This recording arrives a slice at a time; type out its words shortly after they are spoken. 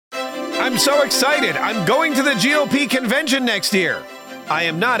I'm so excited. I'm going to the GOP convention next year. I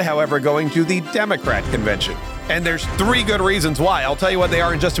am not, however, going to the Democrat convention. And there's 3 good reasons why. I'll tell you what they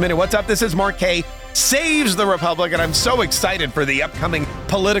are in just a minute. What's up? This is Mark Kaye, Saves the Republic, and I'm so excited for the upcoming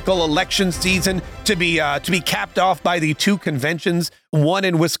political election season to be capped off by the 2 conventions, one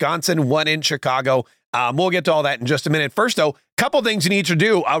in Wisconsin, one in Chicago. We'll get to all that in just a minute. First, though, couple things you need to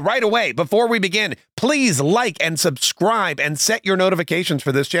do right away before we begin. Please like and subscribe and set your notifications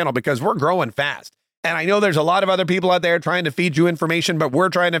for this channel because we're growing fast. And I know there's a lot of other people out there trying to feed you information, but we're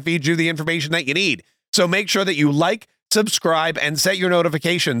trying to feed you the information that you need. So make sure that you like, subscribe, and set your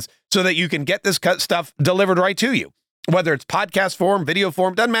notifications so that you can get this stuff delivered right to you. Whether it's podcast form, video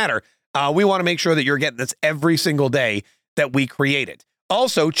form, doesn't matter. We want to make sure that you're getting this every single day that we create it.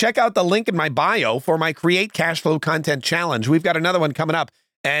 Also, check out the link in my bio for my Create Cashflow Content Challenge. We've got another one coming up.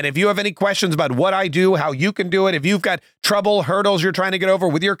 And if you have any questions about what I do, how you can do it, if you've got trouble, hurdles you're trying to get over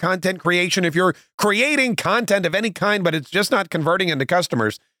with your content creation, if you're creating content of any kind, but it's just not converting into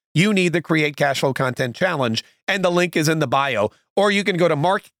customers, you need the Create Cashflow Content Challenge. And the link is in the bio. Or you can go to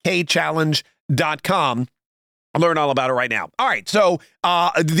markkchallenge.com. Learn all about it right now. All right. So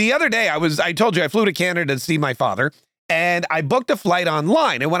the other day I told you I flew to Canada to see my father. And I booked a flight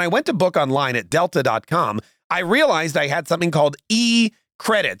online. And when I went to book online at delta.com, I realized I had something called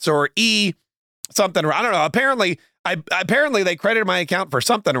e-credits or e-something. I don't know. Apparently they credited my account for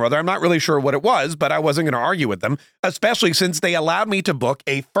something or other. I'm not really sure what it was, but I wasn't going to argue with them, especially since they allowed me to book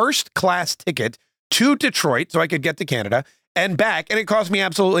a first-class ticket to Detroit so I could get to Canada and back. And it cost me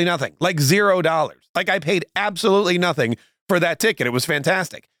absolutely nothing, like $0. Like I paid absolutely nothing for that ticket. It was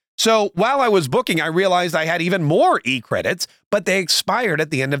fantastic. So while I was booking, I realized I had even more e-credits, but they expired at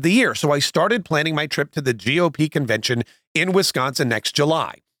the end of the year. So I started planning my trip to the GOP convention in Wisconsin next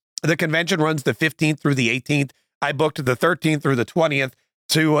July. The convention runs the 15th through the 18th. I booked the 13th through the 20th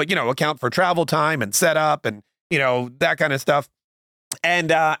to, account for travel time and setup and, that kind of stuff.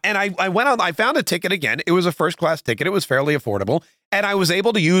 And I went on, I found a ticket again. It was a first class ticket. It was fairly affordable. And I was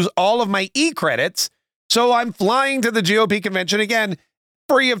able to use all of my e-credits. So I'm flying to the GOP convention again,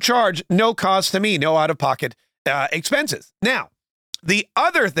 free of charge, no cost to me, no out-of-pocket expenses. Now, the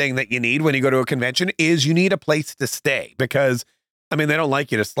other thing that you need when you go to a convention is you need a place to stay because, they don't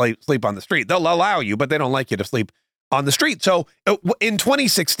like you to sleep on the street. They'll allow you, but they don't like you to sleep on the street. So in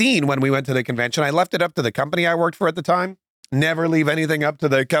 2016, when we went to the convention, I left it up to the company I worked for at the time. Never leave anything up to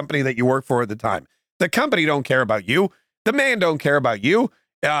the company that you work for at the time. The company don't care about you. The man don't care about you.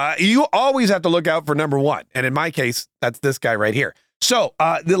 You always have to look out for number one. And in my case, that's this guy right here. So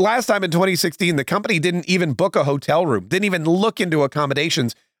the last time in 2016, the company didn't even book a hotel room, didn't even look into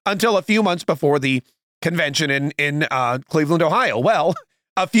accommodations until a few months before the convention in Cleveland, Ohio. Well,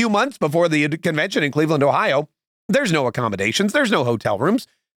 a few months before the convention in Cleveland, Ohio, there's no accommodations. There's no hotel rooms.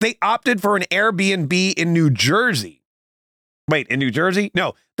 They opted for an Airbnb in New Jersey. Wait, in New Jersey?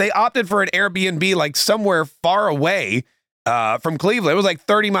 No, they opted for an Airbnb like somewhere far away from Cleveland. It was like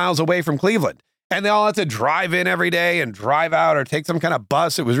 30 miles away from Cleveland. And they all had to drive in every day and drive out or take some kind of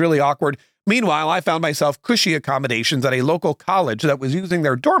bus. It was really awkward. Meanwhile, I found myself cushy accommodations at a local college that was using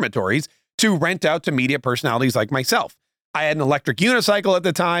their dormitories to rent out to media personalities like myself. I had an electric unicycle at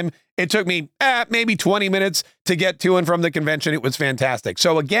the time. It took me maybe 20 minutes to get to and from the convention. It was fantastic.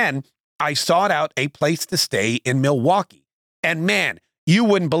 So again, I sought out a place to stay in Milwaukee. And man, you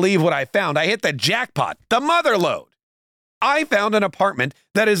wouldn't believe what I found. I hit the jackpot, the mother lode. I found an apartment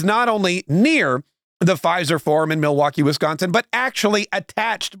that is not only near the Pfizer Forum in Milwaukee, Wisconsin, but actually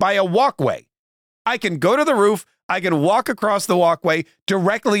attached by a walkway. I can go to the roof. I can walk across the walkway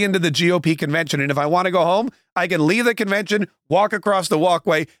directly into the GOP convention. And if I want to go home, I can leave the convention, walk across the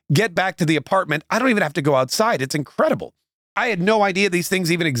walkway, get back to the apartment. I don't even have to go outside. It's incredible. I had no idea these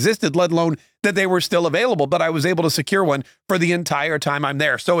things even existed, let alone that they were still available, but I was able to secure one for the entire time I'm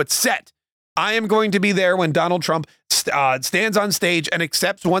there. So it's set. I am going to be there when Donald Trump stands on stage and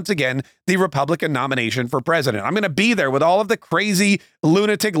accepts once again the Republican nomination for president. I'm going to be there with all of the crazy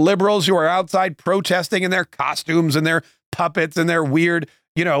lunatic liberals who are outside protesting in their costumes and their puppets and their weird,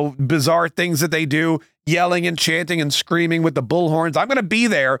 bizarre things that they do, yelling and chanting and screaming with the bullhorns. I'm going to be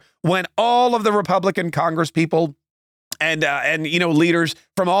there when all of the Republican Congress people and leaders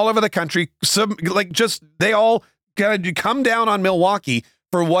from all over the country, they all come down on Milwaukee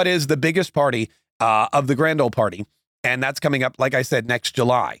for what is the biggest party of the Grand Ole Party. And that's coming up, like I said, next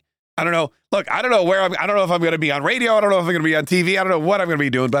July. I don't know. Look, I don't know I don't know if I'm going to be on radio. I don't know if I'm going to be on TV. I don't know what I'm going to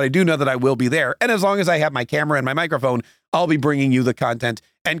be doing, but I do know that I will be there. And as long as I have my camera and my microphone, I'll be bringing you the content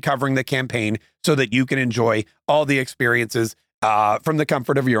and covering the campaign so that you can enjoy all the experiences from the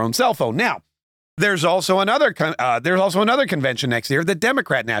comfort of your own cell phone. Now, there's also another convention next year, the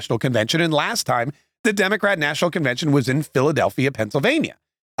Democrat National Convention. And last time, the Democrat National Convention was in Philadelphia, Pennsylvania.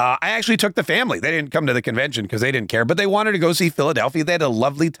 I actually took the family. They didn't come to the convention because they didn't care, but they wanted to go see Philadelphia. They had a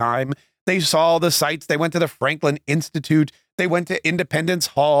lovely time. They saw the sights. They went to the Franklin Institute. They went to Independence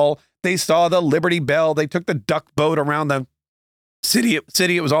Hall. They saw the Liberty Bell. They took the duck boat around the city.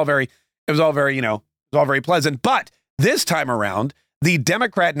 It was all very, pleasant. But this time around, the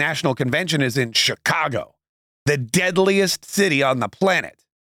Democrat National Convention is in Chicago, the deadliest city on the planet.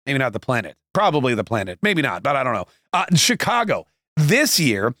 Maybe not the planet, probably the planet. Maybe not, but I don't know. Chicago. This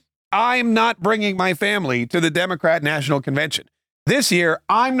year, I'm not bringing my family to the Democrat National Convention. This year,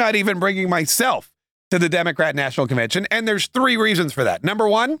 I'm not even bringing myself to the Democrat National Convention. And there's 3 reasons for that. Number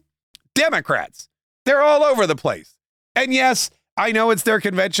 1, Democrats. They're all over the place. And yes, I know it's their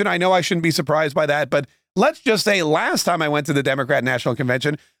convention. I know I shouldn't be surprised by that. But let's just say last time I went to the Democrat National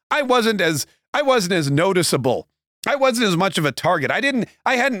Convention, I wasn't as noticeable. I wasn't as much of a target.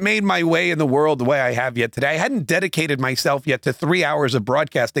 I hadn't made my way in the world the way I have yet today. I hadn't dedicated myself yet to 3 hours of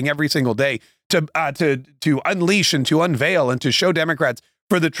broadcasting every single day to unleash and to unveil and to show Democrats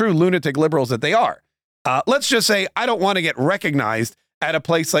for the true lunatic liberals that they are. Let's just say I don't want to get recognized at a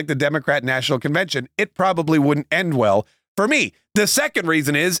place like the Democrat National Convention. It probably wouldn't end well for me. The second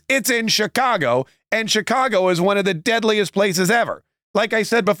reason is it's in Chicago, and Chicago is one of the deadliest places ever. Like I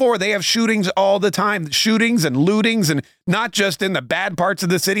said before, they have shootings all the time, shootings and lootings, and not just in the bad parts of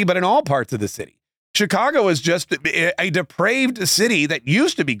the city, but in all parts of the city. Chicago is just a depraved city that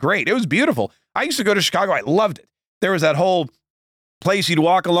used to be great. It was beautiful. I used to go to Chicago. I loved it. There was that whole place you'd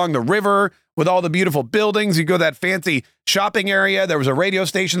walk along the river with all the beautiful buildings. You go to that fancy shopping area. There was a radio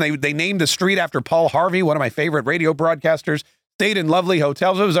station. They named the street after Paul Harvey, one of my favorite radio broadcasters. Stayed in lovely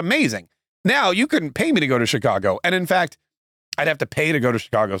hotels. It was amazing. Now, you couldn't pay me to go to Chicago. And in fact, I'd have to pay to go to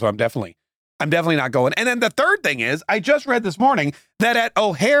Chicago, so I'm definitely not going. And then the third thing is, I just read this morning that at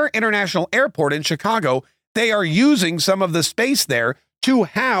O'Hare International Airport in Chicago, they are using some of the space there to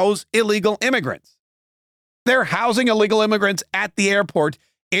house illegal immigrants. They're housing illegal immigrants at the airport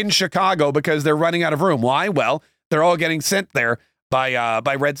in Chicago because they're running out of room. Why? Well, they're all getting sent there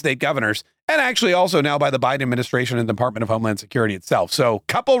by red state governors, and actually also now by the Biden administration and Department of Homeland Security itself. So,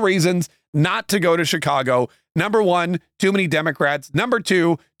 couple reasons not to go to Chicago. Number 1, too many Democrats. Number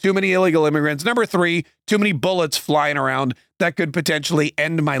 2, too many illegal immigrants. Number 3, too many bullets flying around that could potentially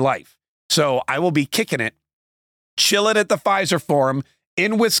end my life. So I will be kicking it, chilling at the Pfizer Forum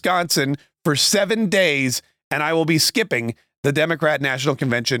in Wisconsin for 7 days, and I will be skipping the Democrat National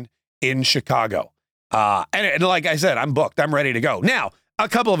Convention in Chicago. And like I said, I'm booked. I'm ready to go. Now, a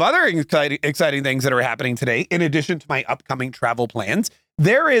couple of other exciting things that are happening today, in addition to my upcoming travel plans,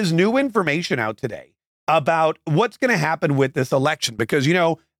 there is new information out today about what's going to happen with this election, because,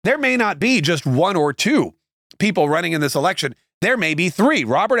 there may not be just 1 or 2 people running in this election. There may be 3.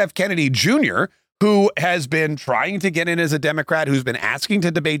 Robert F. Kennedy Jr., who has been trying to get in as a Democrat, who's been asking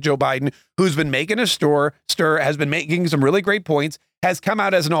to debate Joe Biden, who's been making a stir, has been making some really great points, has come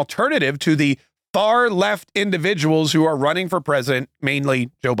out as an alternative to the far left individuals who are running for president, mainly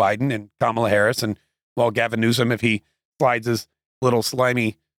Joe Biden and Kamala Harris, and, well, Gavin Newsom, if he slides his little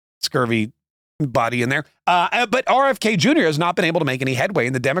slimy, scurvy body in there. But RFK Jr. has not been able to make any headway,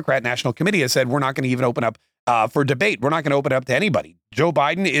 and the Democrat National Committee has said, we're not going to even open up for debate. We're not going to open up to anybody. Joe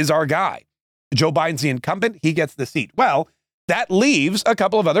Biden is our guy. Joe Biden's the incumbent. He gets the seat. Well, that leaves a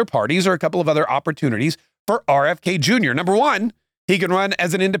couple of other parties or a couple of other opportunities for RFK Jr. Number 1, he can run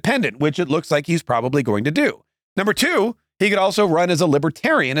as an independent, which it looks like he's probably going to do. Number 2, he could also run as a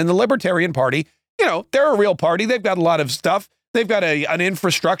libertarian. And the Libertarian Party, they're a real party. They've got a lot of stuff. They've got an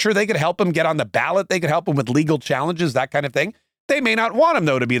infrastructure. They could help him get on the ballot. They could help him with legal challenges, that kind of thing. They may not want him,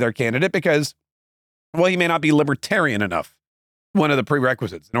 though, to be their candidate because, well, he may not be libertarian enough. One of the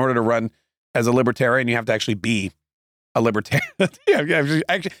prerequisites. In order to run as a libertarian, you have to actually be a libertarian. You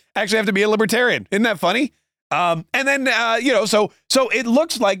actually have to be a libertarian. Isn't that funny? And then, so it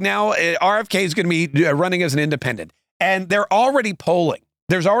looks like now RFK is going to be running as an independent. And they're already polling.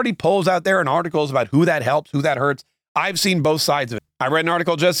 There's already polls out there and articles about who that helps, who that hurts. I've seen both sides of it. I read an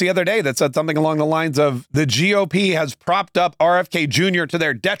article just the other day that said something along the lines of the GOP has propped up RFK Jr. to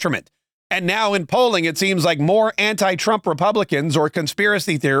their detriment. And now in polling, it seems like more anti-Trump Republicans or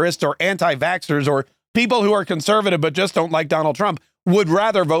conspiracy theorists or anti-vaxxers or people who are conservative but just don't like Donald Trump would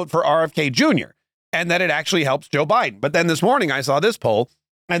rather vote for RFK Jr. and that it actually helps Joe Biden. But then this morning I saw this poll,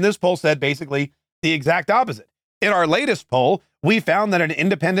 and this poll said basically the exact opposite. In our latest poll, we found that an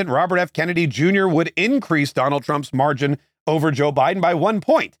independent Robert F. Kennedy Jr. would increase Donald Trump's margin over Joe Biden by 1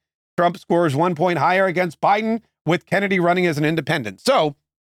 point. Trump scores 1 point higher against Biden with Kennedy running as an independent. So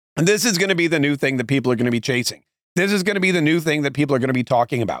And this is going to be the new thing that people are going to be chasing. This is going to be the new thing that people are going to be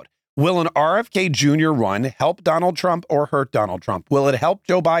talking about. Will an RFK Jr. run help Donald Trump or hurt Donald Trump? Will it help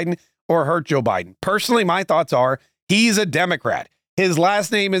Joe Biden or hurt Joe Biden? Personally, my thoughts are he's a Democrat. His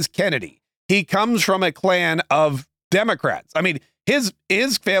last name is Kennedy. He comes from a clan of Democrats. I mean, his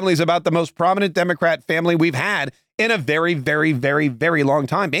family is about the most prominent Democrat family we've had in a very, very, very, very long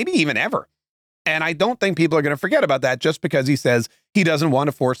time, maybe even ever. And I don't think people are going to forget about that just because he says he doesn't want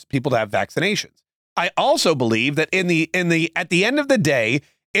to force people to have vaccinations. I also believe that at the end of the day,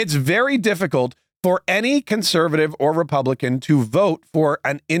 it's very difficult for any conservative or Republican to vote for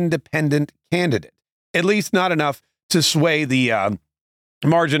an independent candidate, at least not enough to sway the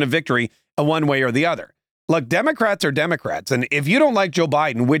margin of victory one way or the other. Look, Democrats are Democrats. And if you don't like Joe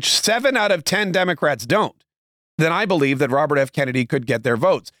Biden, which 7 out of 10 Democrats don't, then I believe that Robert F. Kennedy could get their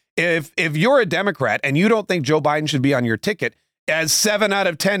votes. If you're a Democrat and you don't think Joe Biden should be on your ticket, as 7 out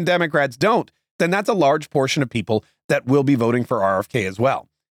of 10 Democrats don't, then that's a large portion of people that will be voting for RFK as well.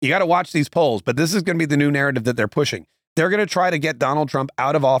 You got to watch these polls, but this is going to be the new narrative that they're pushing. They're going to try to get Donald Trump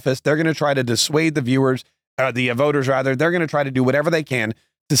out of office. They're going to try to dissuade the voters rather. They're going to try to do whatever they can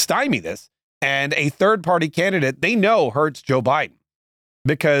to stymie this. And a third party candidate they know hurts Joe Biden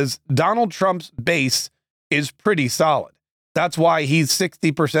because Donald Trump's base is pretty solid. That's why he's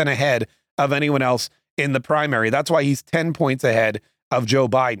 60% ahead of anyone else in the primary. That's why he's 10 points ahead of Joe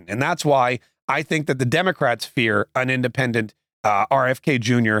Biden. And that's why I think that the Democrats fear an independent RFK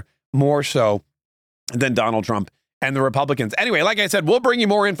Jr. more so than Donald Trump and the Republicans. Anyway, like I said, we'll bring you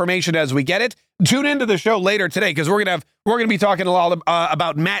more information as we get it. Tune into the show later today because we're going to be talking a lot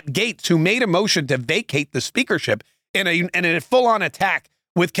about Matt Gaetz, who made a motion to vacate the speakership in a full-on attack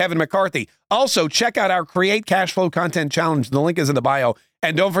with Kevin McCarthy. Also, check out our Create Cash Flow Content Challenge. The link is in the bio.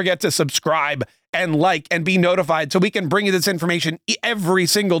 And don't forget to subscribe and like and be notified so we can bring you this information every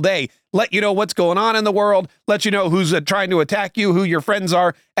single day. Let you know what's going on in the world. Let you know who's trying to attack you, who your friends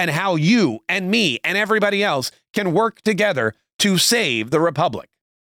are, and how you and me and everybody else can work together to save the Republic.